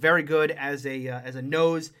was very good as a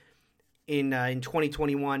nose in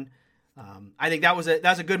 2021. I think that was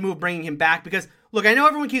a good move bringing him back because look, I know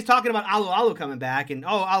everyone keeps talking about Alu coming back and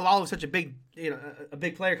Alu is such a big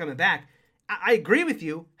player coming back. I agree with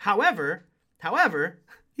you. However,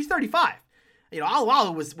 he's 35.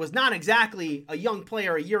 Alu was not exactly a young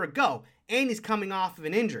player a year ago, and he's coming off of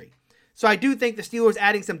an injury. So I do think the Steelers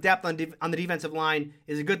adding some depth on the defensive line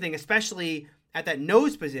is a good thing, especially at that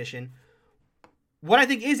nose position. What I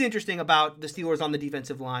think is interesting about the Steelers on the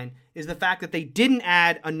defensive line is the fact that they didn't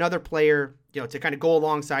add another player, to kind of go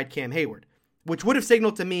alongside Cam Hayward, which would have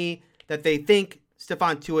signaled to me that they think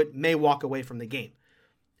Stephon Tuitt may walk away from the game.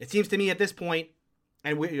 It seems to me at this point,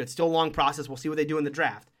 and it's still a long process, we'll see what they do in the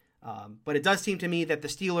draft, but it does seem to me that the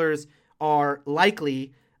Steelers are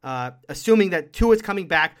likely, assuming that Tuitt's coming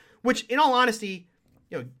back, which in all honesty,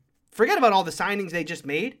 forget about all the signings they just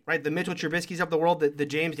made, right? The Mitchell Trubisky's of the world, the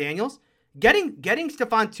James Daniels. Getting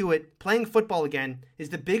Stephon Tuitt playing football again is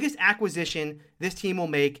the biggest acquisition this team will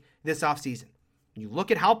make this offseason. You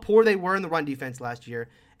look at how poor they were in the run defense last year,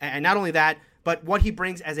 and not only that, but what he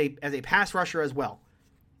brings as a pass rusher as well.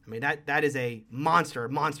 I mean, that is a monster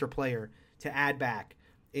player to add back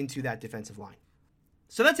into that defensive line.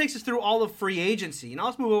 So that takes us through all of free agency. Now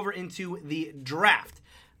let's move over into the draft.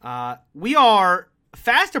 We are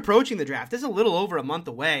fast approaching the draft. This is a little over a month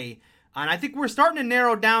away. And I think we're starting to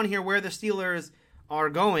narrow down here where the Steelers are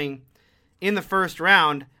going in the first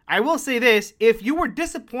round. I will say this, if you were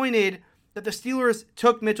disappointed that the Steelers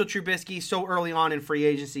took Mitchell Trubisky so early on in free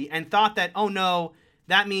agency and thought that, oh no,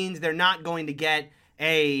 that means they're not going to get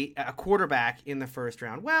a quarterback in the first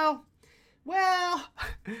round. Well,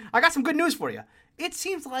 I got some good news for you. It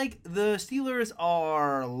seems like the Steelers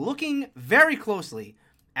are looking very closely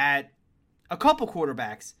at a couple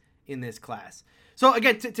quarterbacks in this class. So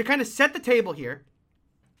again, to kind of set the table here,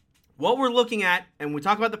 what we're looking at, and we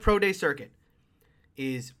talk about the pro day circuit,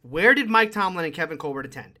 is where did Mike Tomlin and Kevin Colbert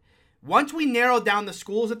attend? Once we narrow down the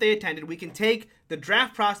schools that they attended, we can take the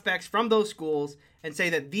draft prospects from those schools and say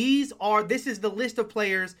that this is the list of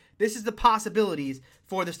players, this is the possibilities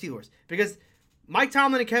for the Steelers. Because Mike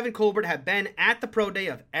Tomlin and Kevin Colbert have been at the pro day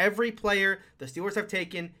of every player the Steelers have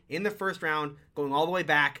taken in the first round, going all the way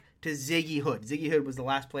back to Ziggy Hood. Ziggy Hood was the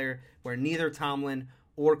last player where neither Tomlin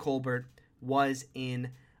or Colbert was in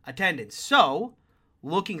attendance. So,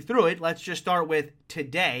 looking through it, let's just start with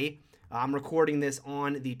today. I'm recording this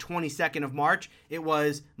on the 22nd of March. It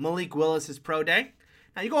was Malik Willis's pro day.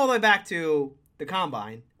 Now, you go all the way back to the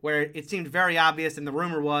Combine, where it seemed very obvious, and the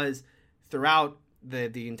rumor was throughout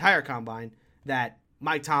the entire Combine that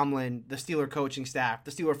Mike Tomlin, the Steeler coaching staff,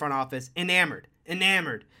 the Steeler front office, enamored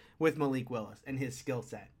with Malik Willis and his skill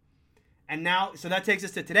set. And now, so that takes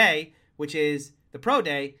us to today, which is the pro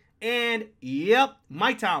day. And yep,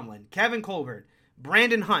 Mike Tomlin, Kevin Colbert,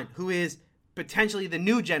 Brandon Hunt, who is potentially the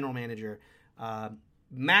new general manager,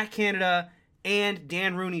 Matt Canada, and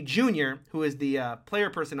Dan Rooney Jr., who is the player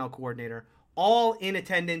personnel coordinator, all in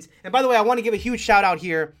attendance. And by the way, I want to give a huge shout out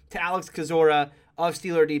here to Alex Kozora of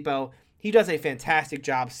Steeler Depot. He does a fantastic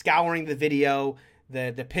job scouring the video,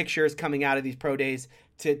 the pictures coming out of these pro days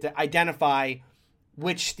to identify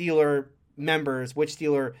which Steeler members, which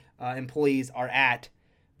Steeler employees are at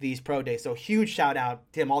these pro days. So huge shout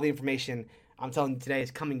out to him. All the information I'm telling you today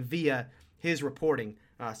is coming via his reporting.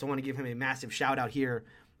 So I want to give him a massive shout out here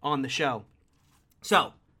on the show.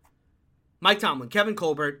 So, Mike Tomlin, Kevin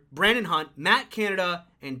Colbert, Brandon Hunt, Matt Canada,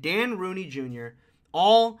 and Dan Rooney Jr.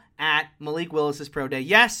 all at Malik Willis's pro day.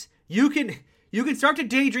 Yes, you can start to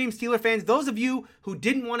daydream, Steeler fans. Those of you who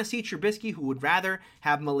didn't want to see Trubisky, who would rather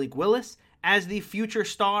have Malik Willis as the future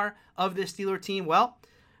star of this Steeler team, well,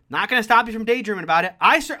 not going to stop you from daydreaming about it.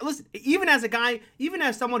 Listen, even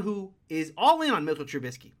as someone who is all in on Mitchell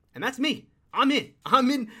Trubisky, and that's me. I'm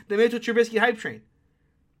in the Mitchell Trubisky hype train.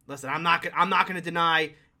 Listen, I'm not going to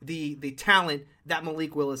deny the talent that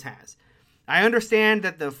Malik Willis has. I understand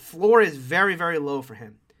that the floor is very, very low for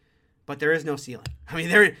him, but there is no ceiling. I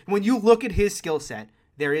mean, when you look at his skill set,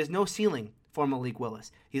 there is no ceiling for Malik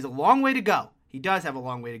Willis. He's a long way to go. He does have a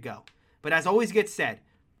long way to go. But as always gets said,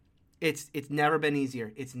 it's never been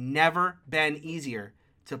easier. It's never been easier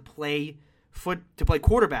to play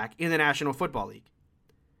quarterback in the National Football League.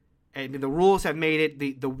 I mean, the rules have made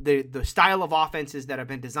it, the style of offenses that have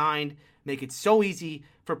been designed make it so easy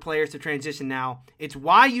for players to transition now. It's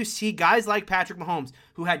why you see guys like Patrick Mahomes,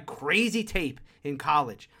 who had crazy tape in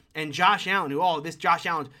college, and Josh Allen, this Josh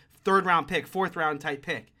Allen's third-round pick, fourth-round type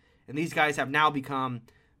pick. And these guys have now become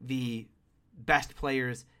the best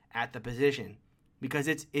players at the position because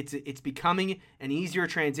it's becoming an easier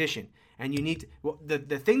transition. And you need to,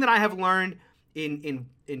 the thing that I have learned in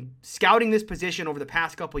scouting this position over the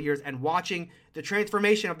past couple of years and watching the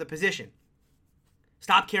transformation of the position,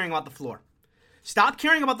 stop caring about the floor. Stop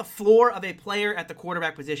caring about the floor of a player at the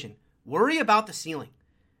quarterback position. Worry about the ceiling.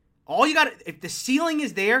 If the ceiling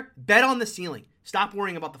is there, bet on the ceiling. Stop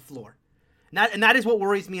worrying about the floor. And that is what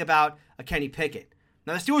worries me about a Kenny Pickett.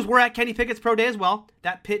 Now, the Steelers were at Kenny Pickett's pro day as well.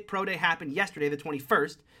 That Pitt pro day happened yesterday, the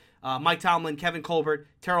 21st. Mike Tomlin, Kevin Colbert,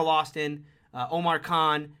 Teryl Austin, Omar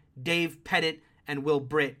Khan, Dave Pettit, and Will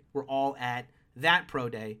Britt were all at that pro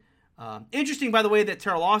day. Interesting, by the way, that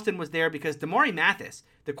Teryl Austin was there because Damari Mathis,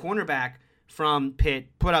 the cornerback from Pitt,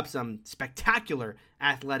 put up some spectacular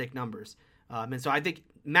athletic numbers. And so I think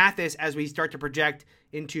Mathis, as we start to project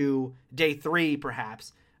into day 3,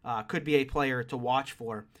 perhaps, could be a player to watch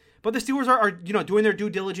for. But the Steelers are doing their due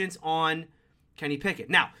diligence on Kenny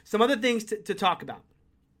Pickett. Now, some other things to talk about.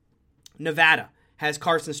 Nevada has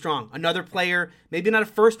Carson Strong, another player, maybe not a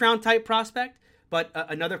first-round type prospect, but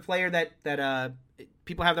another player that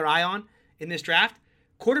people have their eye on in this draft.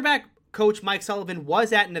 Quarterback coach Mike Sullivan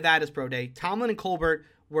was at Nevada's pro day. Tomlin and Colbert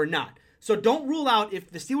were not. So don't rule out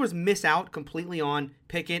if the Steelers miss out completely on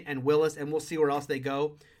Pickett and Willis, and we'll see where else they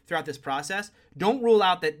go throughout this process. Don't rule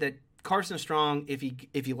out that Carson Strong, if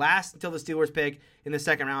he lasts until the Steelers pick in the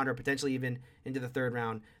second round or potentially even into the third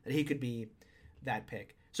round, that he could be that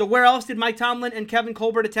pick. So where else did Mike Tomlin and Kevin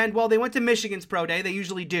Colbert attend? Well, they went to Michigan's pro day. They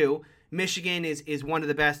usually do. Michigan is one of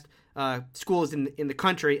the best schools in the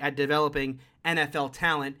country at developing NFL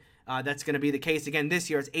talent. That's going to be the case again this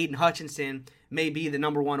year as Aiden Hutchinson may be the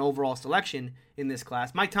number 1 overall selection in this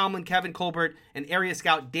class. Mike Tomlin, Kevin Colbert, and area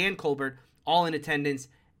scout Dan Colbert all in attendance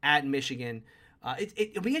at Michigan.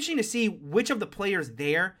 It'll be interesting to see which of the players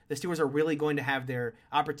there the Steelers are really going to have their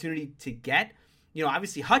opportunity to get.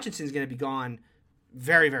 Obviously Hutchinson's going to be gone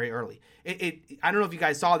very, very early. I don't know if you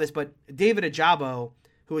guys saw this, but David Ajabo,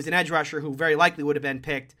 who is an edge rusher who very likely would have been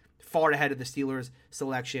picked far ahead of the Steelers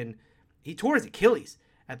selection, he tore his Achilles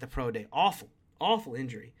at the pro day. Awful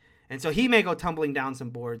injury. And so he may go tumbling down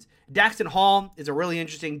some boards. Daxton Hall is a really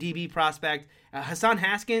interesting DB prospect. Hassan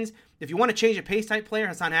Haskins, if you want to change a pace type player,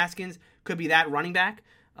 Hassan Haskins could be that running back.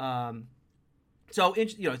 So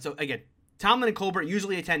again, Tomlin and Colbert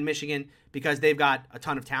usually attend Michigan because they've got a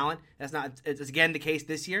ton of talent. It's again the case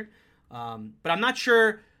this year. But I'm not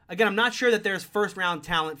sure that there's first round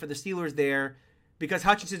talent for the Steelers there because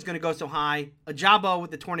Hutchinson's going to go so high. Ajabo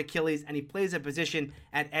with the torn Achilles, and he plays a position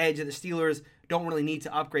at edge that the Steelers don't really need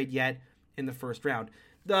to upgrade yet in the first round.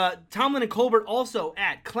 The Tomlin and Colbert also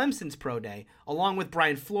at Clemson's pro day, along with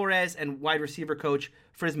Brian Flores and wide receiver coach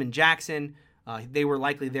Frisman Jackson. They were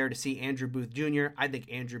likely there to see Andrew Booth Jr. I think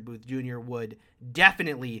Andrew Booth Jr. would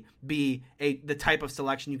definitely be the type of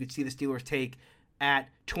selection you could see the Steelers take at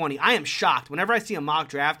 20. I am shocked whenever I see a mock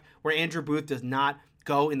draft where Andrew Booth does not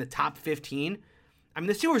go in the top 15. I mean,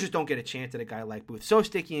 the Steelers just don't get a chance at a guy like Booth. So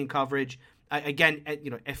sticky in coverage. Again,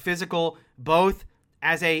 a physical, both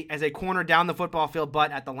as a corner down the football field,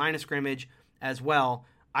 but at the line of scrimmage as well.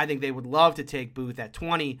 I think they would love to take Booth at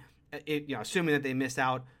 20, assuming that they miss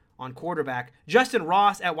out on quarterback. Justin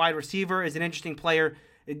Ross at wide receiver is an interesting player.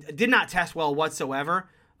 It did not test well whatsoever.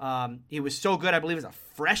 He was so good, I believe, as a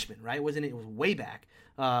freshman, right? Wasn't it? It was way back.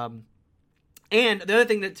 And the other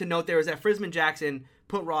thing to note there is that Frisman Jackson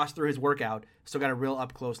put Ross through his workout, so got a real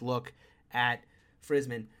up-close look at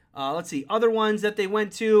Frisman. Let's see. Other ones that they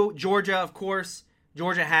went to, Georgia, of course.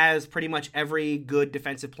 Georgia has pretty much every good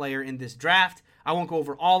defensive player in this draft. I won't go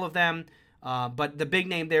over all of them, but the big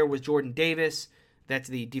name there was Jordan Davis. That's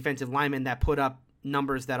the defensive lineman that put up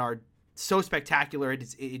numbers that are so spectacular.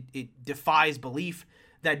 It defies belief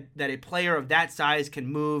that a player of that size can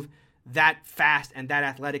move that fast and that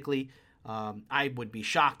athletically. I would be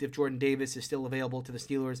shocked if Jordan Davis is still available to the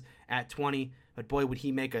Steelers at 20, but boy, would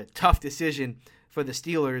he make a tough decision for the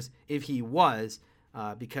Steelers if he was,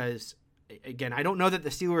 because, again, I don't know that the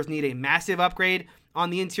Steelers need a massive upgrade on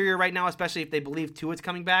the interior right now, especially if they believe Tua's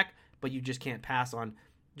coming back, but you just can't pass on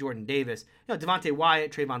Jordan Davis. Devontae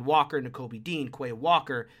Wyatt, Trayvon Walker, Nakobe Dean, Quay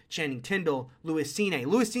Walker, Channing Tindall, Louis Cine.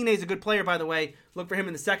 Louis Cine is a good player, by the way. Look for him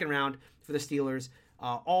in the second round for the Steelers.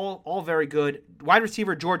 All very good. Wide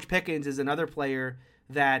receiver George Pickens is another player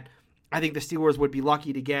that I think the Steelers would be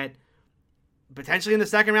lucky to get potentially in the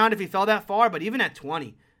second round if he fell that far, but even at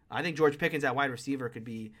 20, I think George Pickens at wide receiver could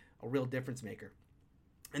be a real difference maker.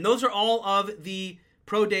 And those are all of the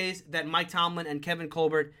pro days that Mike Tomlin and Kevin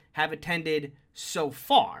Colbert have attended so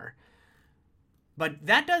far. But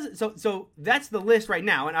that does so that's the list right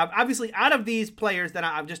now. And obviously, out of these players that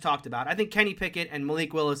I've just talked about, I think Kenny Pickett and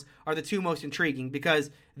Malik Willis are the two most intriguing because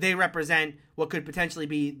they represent what could potentially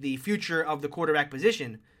be the future of the quarterback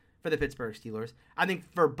position for the Pittsburgh Steelers. I think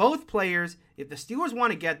for both players, if the Steelers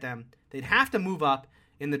want to get them, they'd have to move up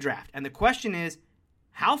in the draft. And the question is,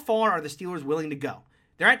 how far are the Steelers willing to go?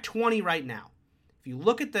 They're at 20 right now. If you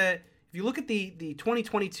look at the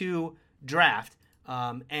 2022 draft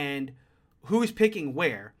and who's picking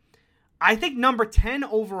where, I think number 10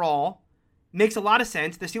 overall makes a lot of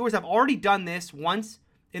sense. The Steelers have already done this once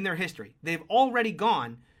in their history. They've already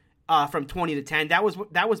gone from 20 to 10. That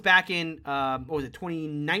was back in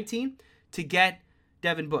 2019 to get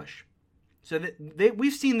Devin Bush. So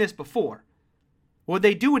we've seen this before. Would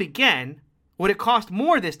they do it again? Would it cost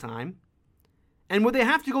more this time? And would they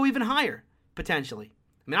have to go even higher, potentially?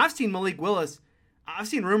 I mean, I've seen Malik Willis. I've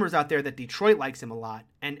seen rumors out there that Detroit likes him a lot.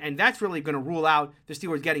 And that's really going to rule out the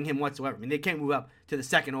Steelers getting him whatsoever. I mean, they can't move up to the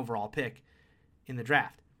second overall pick in the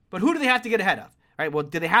draft. But who do they have to get ahead of? All right, well,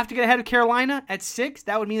 do they have to get ahead of Carolina at 6?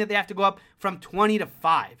 That would mean that they have to go up from 20 to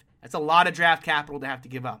 5. That's a lot of draft capital to have to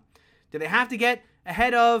give up. Do they have to get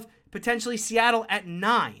ahead of potentially Seattle at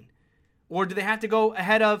 9? Or do they have to go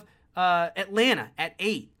ahead of Atlanta at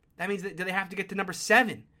 8? That means do they have to get to number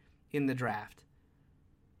 7 in the draft?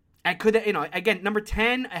 And could they, again, number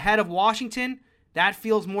 10 ahead of Washington, that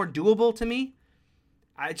feels more doable to me.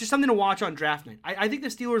 It's just something to watch on draft night. I think the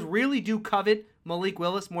Steelers really do covet Malik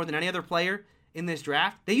Willis more than any other player in this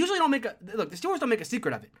draft. They usually don't the Steelers don't make a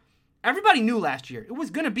secret of it. Everybody knew last year it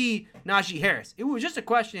was going to be Najee Harris. It was just a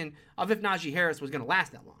question of if Najee Harris was going to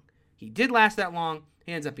last that long. He did last that long.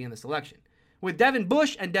 He ends up being the selection. With Devin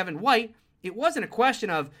Bush and Devin White, it wasn't a question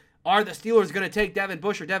of, are the Steelers going to take Devin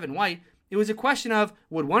Bush or Devin White? It was a question of,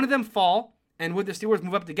 would one of them fall, and would the Steelers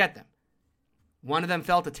move up to get them? One of them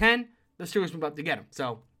fell to 10, the Steelers move up to get them.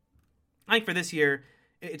 So I think for this year,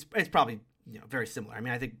 it's probably very similar. I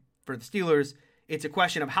mean, I think for the Steelers, it's a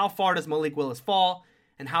question of how far does Malik Willis fall,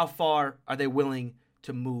 and how far are they willing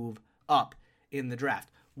to move up in the draft.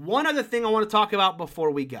 One other thing I want to talk about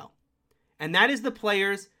before we go, and that is the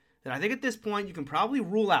players that I think at this point you can probably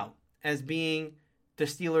rule out as being the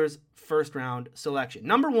Steelers' first-round selection.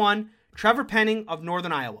 Number 1, Trevor Penning of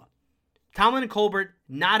Northern Iowa. Tomlin and Colbert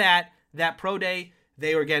not at that pro day.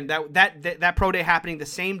 They were, again, that pro day happening the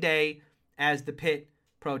same day as the Pitt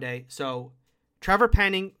pro day. So Trevor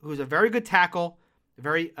Penning, who's a very good tackle,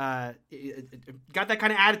 very got that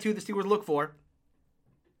kind of attitude the Steelers look for.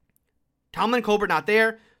 Tomlin and Colbert not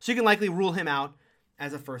there, so you can likely rule him out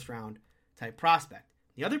as a first-round type prospect.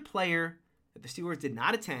 The other player that the Steelers did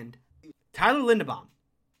not attend, Tyler Linderbaum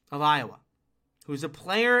of Iowa, who's a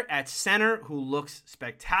player at center who looks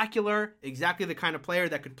spectacular, exactly the kind of player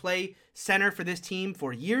that could play center for this team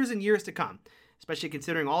for years and years to come, especially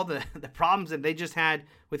considering all the problems that they just had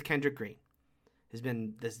with Kendrick Green.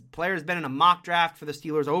 This player has been in a mock draft for the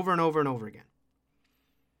Steelers over and over and over again.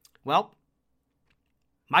 Well,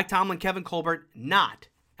 Mike Tomlin, Kevin Colbert, not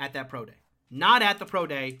at that pro day. Not at the pro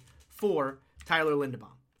day for Tyler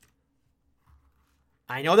Linderbaum.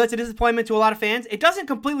 I know that's a disappointment to a lot of fans. It doesn't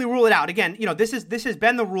completely rule it out. Again, this has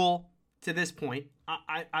been the rule to this point.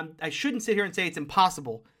 I shouldn't sit here and say it's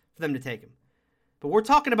impossible for them to take him. But we're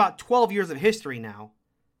talking about 12 years of history now.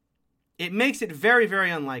 It makes it very,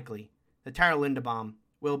 very unlikely that Tyler Linderbaum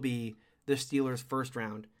will be the Steelers'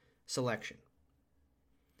 first-round selection.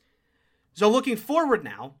 So looking forward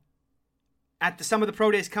now at some of the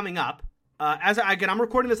pro days coming up, I'm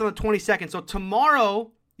recording this on the 22nd, so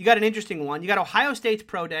tomorrow you got an interesting one. You got Ohio State's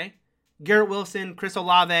pro day. Garrett Wilson, Chris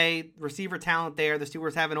Olave, receiver talent there. The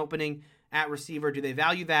Steelers have an opening at receiver. Do they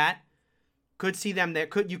value that? Could see them there.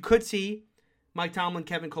 You could see Mike Tomlin,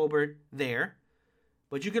 Kevin Colbert there.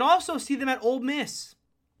 But you could also see them at Ole Miss,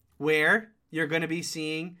 where you're going to be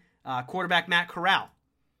seeing quarterback Matt Corral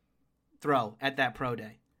throw at that pro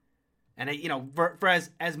day. And, for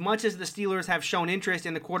as much as the Steelers have shown interest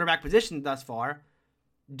in the quarterback position thus far,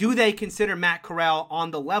 do they consider Matt Corral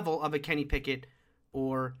on the level of a Kenny Pickett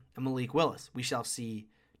or a Malik Willis? We shall see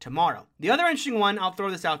tomorrow. The other interesting one, I'll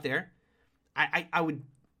throw this out there. I would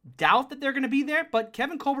doubt that they're going to be there, but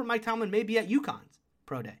Kevin Colbert, Mike Tomlin may be at UConn's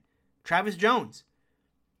pro day. Travis Jones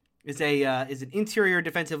is an interior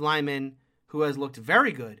defensive lineman who has looked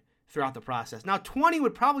very good throughout the process. Now, 20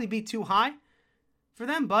 would probably be too high for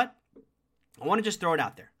them, but I want to just throw it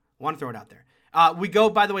out there. We go,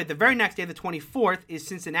 by the way, the very next day, the 24th, is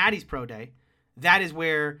Cincinnati's pro day. That is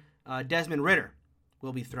where Desmond Ridder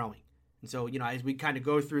will be throwing. And so, as we kind of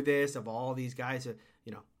go through this of all these guys,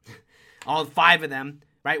 all 5 of them,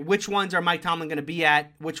 right? Which ones are Mike Tomlin going to be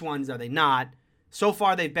at? Which ones are they not? So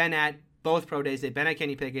far, they've been at both pro days. They've been at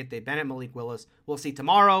Kenny Pickett. They've been at Malik Willis. We'll see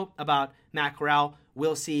tomorrow about Matt Corral.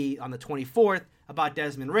 We'll see on the 24th about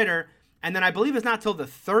Desmond Ridder. And then I believe it's not till the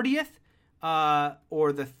 30th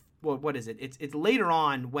or what is it? It's later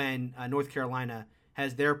on when North Carolina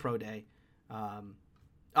has their pro day. The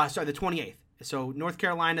 28th. So North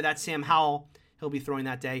Carolina, that's Sam Howell. He'll be throwing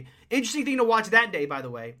that day. Interesting thing to watch that day, by the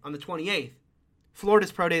way, on the 28th.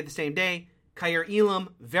 Florida's pro day the same day. Kaiir Elam,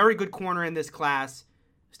 very good corner in this class.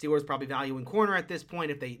 Steelers probably valuing corner at this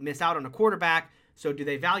point if they miss out on a quarterback. So do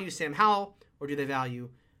they value Sam Howell or do they value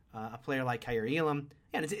a player like Kaiir Elam?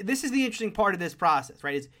 And this is the interesting part of this process,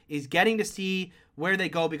 right? Is getting to see where they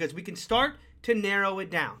go because we can start to narrow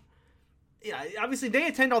it down. Yeah, obviously they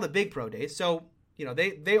attend all the big pro days, so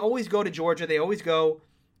they always go to Georgia.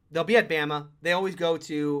 They'll be at Bama. They always go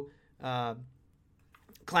to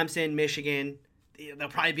Clemson, Michigan. They'll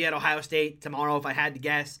probably be at Ohio State tomorrow if I had to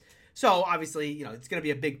guess. So obviously, it's going to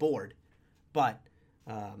be a big board, but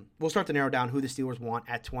we'll start to narrow down who the Steelers want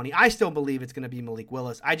at 20. I still believe it's going to be Malik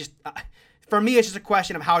Willis. For me, it's just a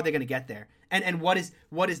question of how are they going to get there, and what is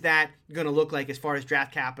that going to look like as far as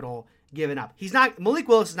draft capital given up. Malik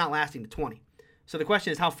Willis is not lasting to 20, so the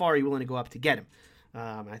question is how far are you willing to go up to get him.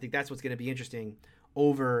 I think that's what's going to be interesting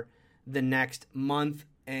over the next month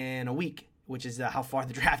and a week, which is how far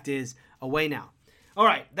the draft is away now. All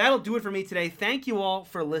right, that'll do it for me today. Thank you all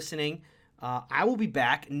for listening. I will be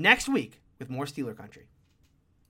back next week with more Steeler Country.